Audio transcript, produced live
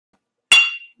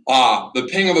The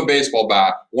ping of a baseball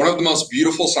bat. One of the most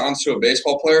beautiful sounds to a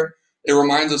baseball player. It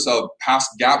reminds us of past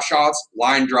gap shots,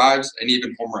 line drives, and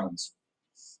even home runs.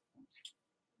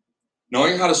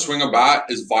 Knowing how to swing a bat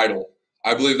is vital.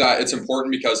 I believe that it's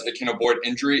important because it can avoid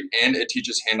injury and it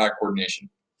teaches hand-eye coordination.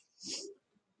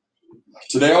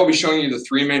 Today I'll be showing you the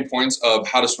three main points of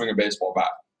how to swing a baseball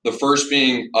bat. The first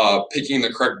being picking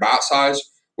the correct bat size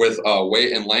with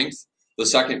weight and length. The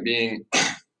second being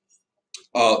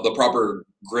the proper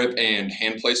grip and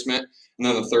hand placement. And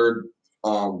then the third,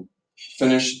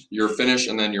 finish,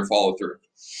 and then your follow through.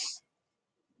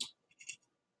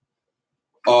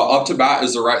 Up to bat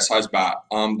is the right size bat.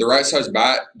 The right size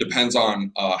bat depends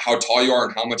on how tall you are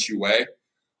and how much you weigh.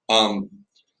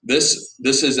 This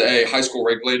is a high school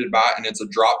regulated bat, and it's a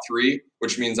drop 3,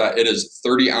 which means that it is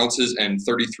 30 ounces and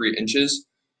 33 inches.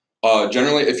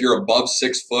 Generally, if you're above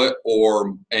 6 foot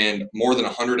and more than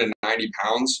 190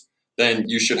 pounds, then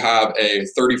you should have a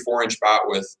 34-inch bat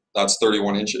that's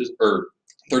 31 inches or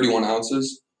 31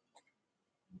 ounces.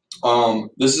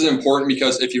 This is important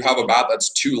because if you have a bat that's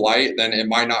too light, then it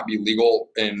might not be legal,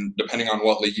 and depending on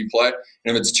what league you play.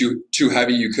 And if it's too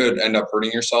heavy, you could end up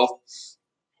hurting yourself.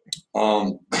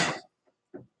 On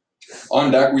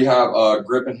deck, we have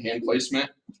grip and hand placement.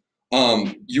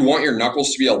 You want your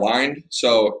knuckles to be aligned,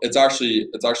 so it's actually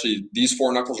these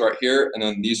 4 knuckles right here, and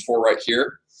then these 4 right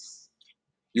here.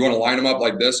 You want to line them up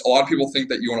like this. A lot of people think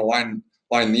that you want to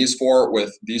line these 4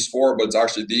 with these 4, but it's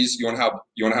actually these. You want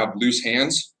to have loose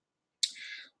hands.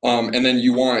 And then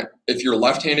if you're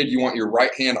left-handed, you want your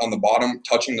right hand on the bottom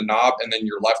touching the knob, and then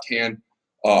your left hand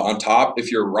on top.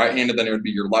 If you're right-handed, then it would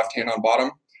be your left hand on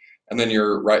bottom, and then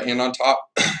your right hand on top.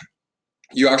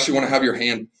 You actually want to have your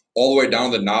hand all the way down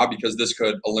the knob because this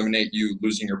could eliminate you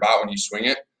losing your bat when you swing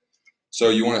it. So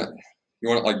you want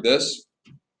it like this.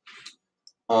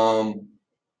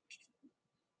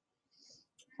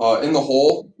 In the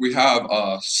hole, we have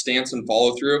stance and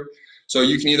follow through. So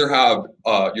you can either have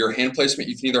your hand placement,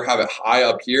 you can either have it high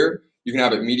up here, you can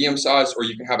have it medium sized, or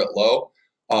you can have it low.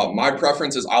 My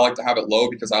preference is I like to have it low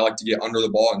because I like to get under the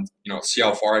ball and see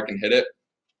how far I can hit it.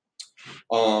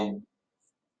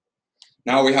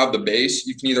 Now we have the base.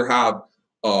 You can either have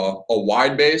a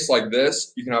wide base like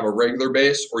this, you can have a regular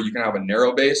base, or you can have a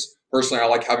narrow base. Personally, I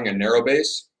like having a narrow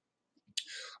base.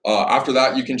 After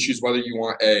that, you can choose whether you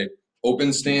want a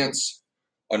open stance,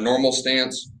 a normal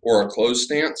stance, or a closed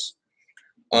stance.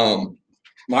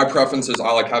 My preference is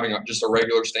I like having just a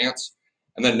regular stance.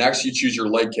 And then next, you choose your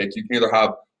leg kick. You can either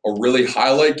have a really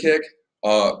high leg kick,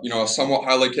 a somewhat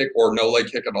high leg kick, or no leg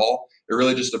kick at all. It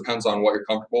really just depends on what you're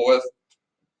comfortable with.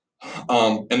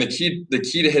 And the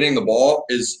key to hitting the ball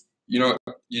is, you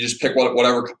just pick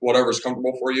whatever's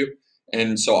comfortable for you.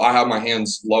 And so I have my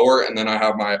hands lower, and then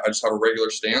I just have a regular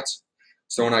stance.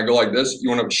 So when I go like this, you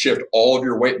want to shift all of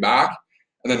your weight back.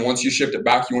 And then once you shift it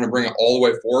back, you want to bring it all the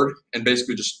way forward and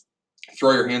basically just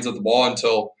throw your hands at the ball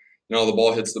until, the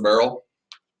ball hits the barrel.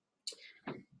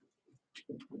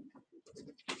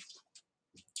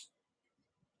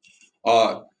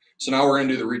 So now we're going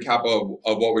to do the recap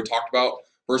of what we talked about.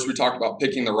 First, we talked about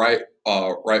picking the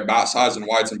right bat size and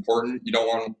why it's important. You don't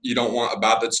want a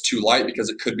bat that's too light because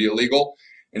it could be illegal,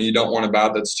 and you don't want a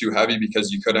bat that's too heavy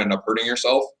because you could end up hurting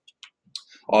yourself.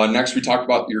 Next, we talked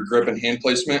about your grip and hand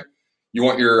placement. You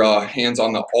want your hands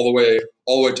on all the way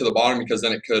to the bottom because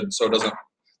then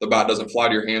the bat doesn't fly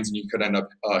to your hands and you could end up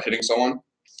hitting someone.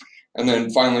 And then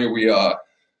finally, we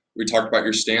talked about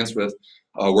your stance with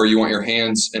where you want your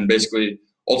hands, and basically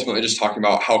ultimately just talking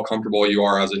about how comfortable you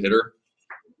are as a hitter.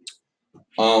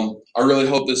 I really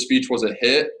hope this speech was a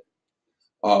hit.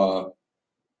 Now,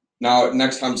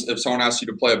 next time if someone asks you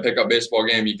to play a pickup baseball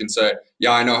game, you can say,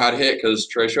 "Yeah, I know how to hit because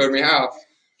Trey showed me how."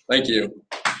 Thank you.